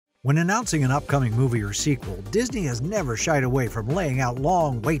When announcing an upcoming movie or sequel, Disney has never shied away from laying out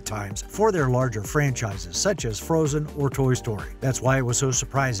long wait times for their larger franchises such as Frozen or Toy Story. That's why it was so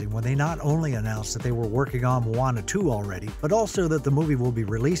surprising when they not only announced that they were working on Moana 2 already, but also that the movie will be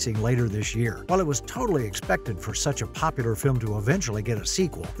releasing later this year. While it was totally expected for such a popular film to eventually get a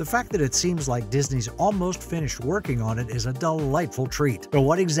sequel, the fact that it seems like Disney's almost finished working on it is a delightful treat. But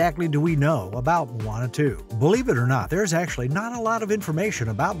what exactly do we know about Moana 2? Believe it or not, there's actually not a lot of information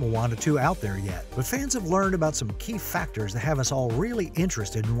about Moana 2 out there yet, but fans have learned about some key factors that have us all really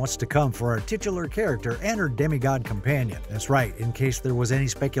interested in what's to come for our titular character and her demigod companion. That's right, in case there was any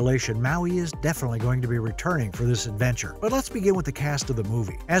speculation, Maui is definitely going to be returning for this adventure. But let's begin with the cast of the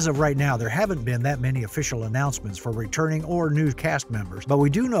movie. As of right now, there haven't been that many official announcements for returning or new cast members, but we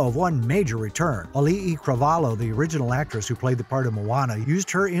do know of one major return. Auliʻi Cravalho, the original actress who played the part of Moana, used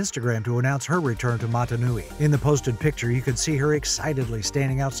her Instagram to announce her return to Motunui. In the posted picture, you can see her excitedly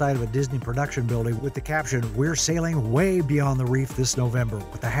standing outside of a Disney production building with the caption, "We're sailing way beyond the reef this November,"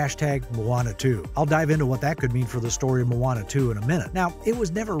 with the hashtag Moana2. I'll dive into what that could mean for the story of Moana 2 in a minute. Now, it was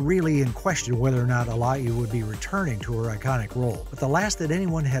never really in question whether or not Auliʻi would be returning to her iconic role, but the last that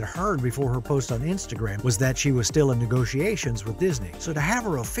anyone had heard before her post on Instagram was that she was still in negotiations with Disney, so to have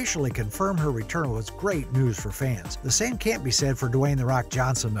her officially confirm her return was great news for fans. The same can't be said for Dwayne "The Rock"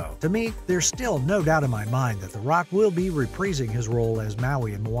 Johnson though. To me, there's still no doubt in my mind that The Rock will be reprising his role as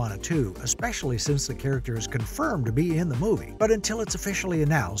Maui in Moana 2, especially since the character is confirmed to be in the movie. But until it's officially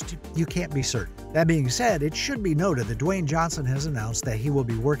announced, you can't be certain. That being said, it should be noted that Dwayne Johnson has announced that he will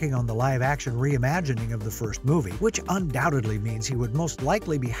be working on the live-action reimagining of the first movie, which undoubtedly means he would most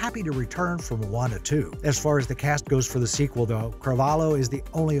likely be happy to return for Moana 2. As far as the cast goes for the sequel though, Cravalho is the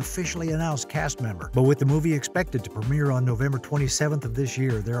only officially announced cast member. But with the movie expected to premiere on November 27th of this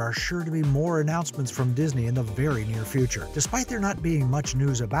year, there are sure to be more announcements from Disney in the very near future. Despite there not being much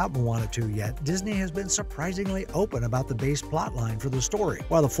news about Moana 2 yet, Disney has been surprisingly open about the base plotline for the story.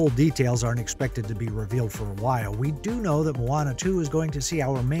 While the full details aren't expected to be revealed for a while, we do know that Moana 2 is going to see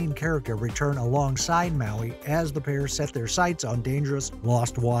our main character return alongside Maui as the pair set their sights on dangerous,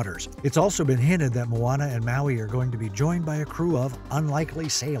 lost waters. It's also been hinted that Moana and Maui are going to be joined by a crew of unlikely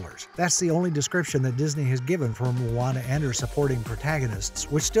sailors. That's the only description that Disney has given for Moana and her supporting protagonists,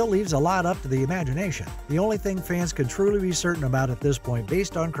 which still leaves a lot up to the imagination. The only thing fans can truly be certain about at this point,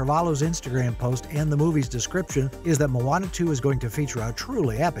 based on Cravalho's Instagram post and the movie's description, is that Moana 2 is going to feature a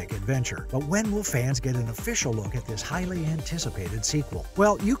truly epic adventure. But when will fans get an official look at this highly anticipated sequel?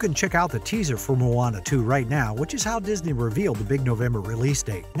 Well, you can check out the teaser for Moana 2 right now, which is how Disney revealed the big November release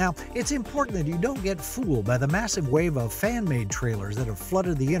date. Now, it's important that you don't get fooled by the massive wave of fan-made trailers that have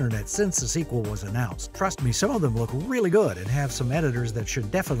flooded the internet since the sequel was announced. Trust me, some of them look really good and have some editors that should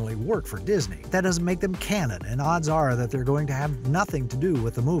definitely work for Disney. That doesn't make them canon, and odds are that they're going to have nothing to do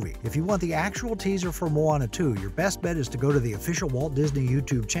with the movie. If you want the actual teaser for Moana 2, your best bet is to go to the official Walt Disney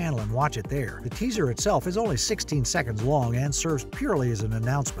YouTube channel and watch it there. The teaser itself is only 16 seconds long and serves purely as an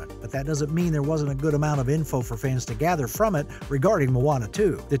announcement, but that doesn't mean there wasn't a good amount of info for fans to gather from it regarding Moana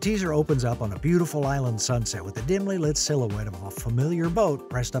 2. The teaser opens up on a beautiful island sunset with a dimly lit silhouette of a familiar boat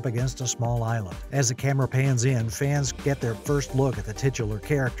pressed up against a small island. As the camera pans in, fans get their first look at the titular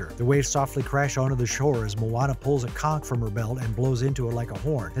character. The waves softly crash onto the shore as Moana pulls a conch from her belt and blows into it like a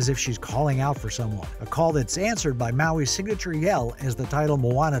horn, as if she's calling out for someone. A call that's answered by Maui's signature yell as the title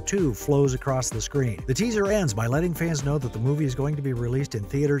Moana 2 flows across the screen. The teaser ends by letting fans know that the movie is going to be released in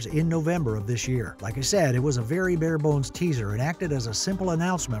theaters in November of this year. Like I said, it was a very bare-bones teaser and acted as a simple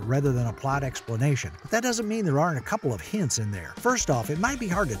announcement rather than a plot explanation. But that doesn't mean there aren't a couple of hints in there. First off, it might be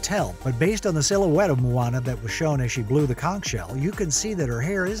hard to tell, but based on the silhouette of Moana that was shown as she blew the conch shell, you can see that her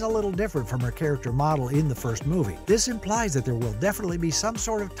hair is a little different from her character model in the first movie. This implies that there will definitely be some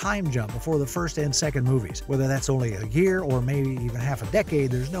sort of time jump before the first and second movies. Whether that's only a year or maybe even half a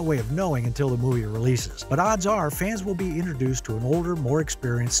decade, there's no way of knowing until the movie releases. But odds are fans will be introduced to an older, more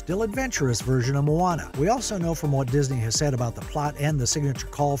experienced, still adventurous version of Moana. We also know from what Disney has said about the plot and the signature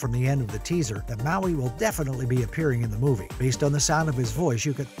call from the end of the teaser that Maui will definitely be appearing in the movie. Based on the sound of his voice,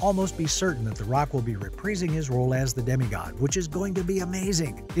 you can almost be certain that The Rock will be reprising his role as the demigod, which is going to be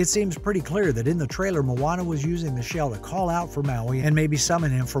amazing. It seems pretty clear that in the trailer, Moana was using the shell to call out for Maui and maybe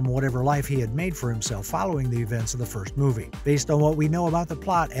summon him from whatever life he had made for himself following the events of the first movie. Based on what we know about the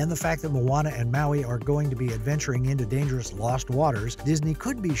plot and the fact that Moana and Maui are going to be adventuring into dangerous lost waters, Disney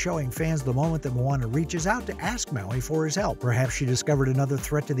could be showing fans the moment that Moana reaches out to ask Maui for his help. Perhaps she discovered another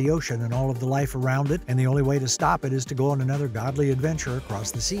threat to the ocean and all of the life around it, and the only way to stop it is to go on another godly adventure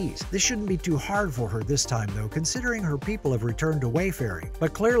across the seas. This shouldn't be too hard for her this time though, considering her people have returned to wayfaring.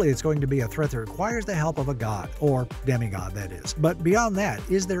 But clearly it's going to be a threat that requires the help of a god, or demigod that is. But beyond that,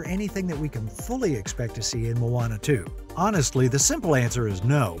 is there anything that we can fully expect to see in Moana 2? Honestly, the simple answer is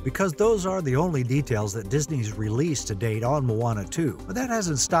no, because those are the only details that Disney's released to date on Moana 2. But that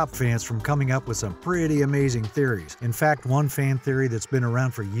hasn't stopped fans from coming up with some pretty amazing theories. In fact, one fan theory that's been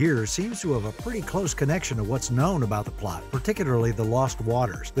around for years seems to have a pretty close connection to what's known about the plot, particularly the Lost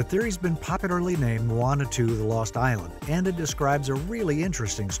Waters. The theory's been popularly named Moana 2: The Lost Island, and it describes a really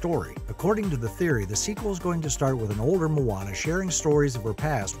interesting story. According to the theory, the sequel is going to start with an older Moana sharing stories of her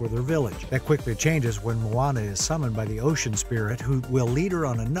past with her village. That quickly changes when Moana is summoned by the ocean spirit, who will lead her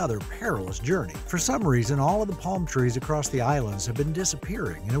on another perilous journey. For some reason, all of the palm trees across the islands have been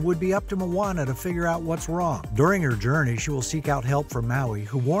disappearing, and it would be up to Moana to figure out what's wrong. During her journey, she will seek out help from Maui,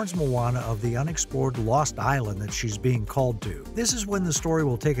 who warns Moana of the unexplored lost island that she's being called to. This is when the story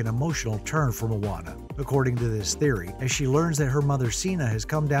will take an emotional turn for Moana, according to this theory, as she learns that her mother Sina has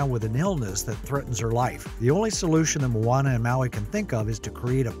come down with an illness that threatens her life. The only solution that Moana and Maui can think of is to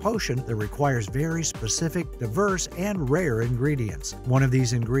create a potion that requires very specific, diverse, and rare ingredients. One of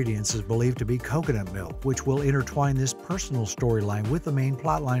these ingredients is believed to be coconut milk, which will intertwine this personal storyline with the main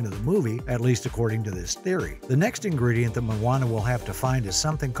plotline of the movie, at least according to this theory. The next ingredient that Moana will have to find is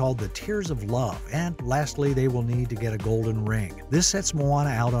something called the Tears of Love, and lastly, they will need to get a golden ring. This sets Moana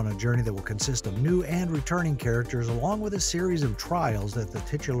out on a journey that will consist of new and returning characters, along with a series of trials that the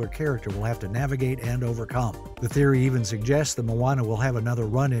titular character will have to navigate and overcome. The theory even suggests that Moana will have another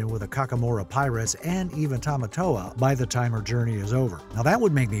run-in with the Kakamora pirates and even Tamatoa by the time her journey is over. Now that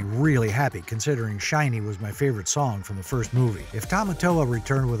would make me really happy, considering Shiny was my favorite song from the first movie. If Tamatoa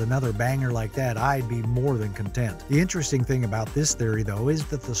returned with another banger like that, I'd be more than content. The interesting thing about this theory, though, is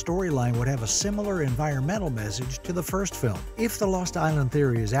that the storyline would have a similar environmental message to the first film. If the Lost Island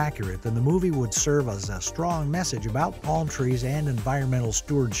theory is accurate, then the movie would serve as a strong message about palm trees and environmental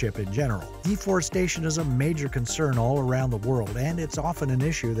stewardship in general. Deforestation is a major concern all around the world, and it's often an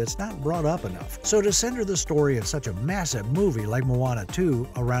issue that's not brought up enough. So to center the story of such a massive movie like Moana 2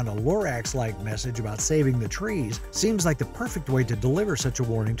 around a Lorax-like message about saving the trees seems like the perfect way to deliver such a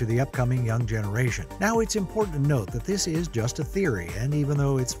warning to the upcoming young generation. Now, it's important to note that this is just a theory, and even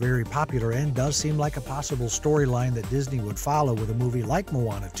though it's very popular and does seem like a possible storyline that Disney would follow with a movie like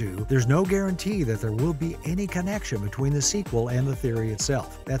Moana 2, there's no guarantee that there will be any connection between the sequel and the theory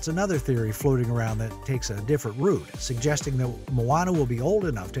itself. That's another theory floating around that takes a different route, suggesting that Moana will be old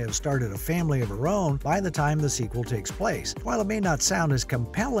enough to have started a family of her own by the time the sequel takes place. While it may not sound as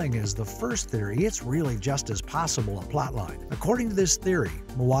compelling as the first theory, it's really just as possible a plotline. According to this theory,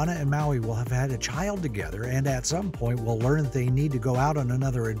 Moana and Maui will have had a child together, and at some point will learn that they need to go out on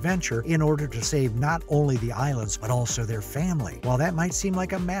another adventure in order to save not only the islands but also their family. While that might seem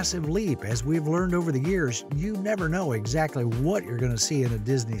like a massive leap, as we've learned over the years, you never know exactly what you're going to see in a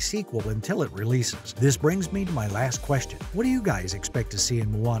Disney sequel until it releases. This brings me to my last question. What do you guys expect to see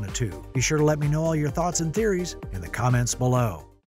in Moana 2? Be sure to let me know all your thoughts and theories in the comments below.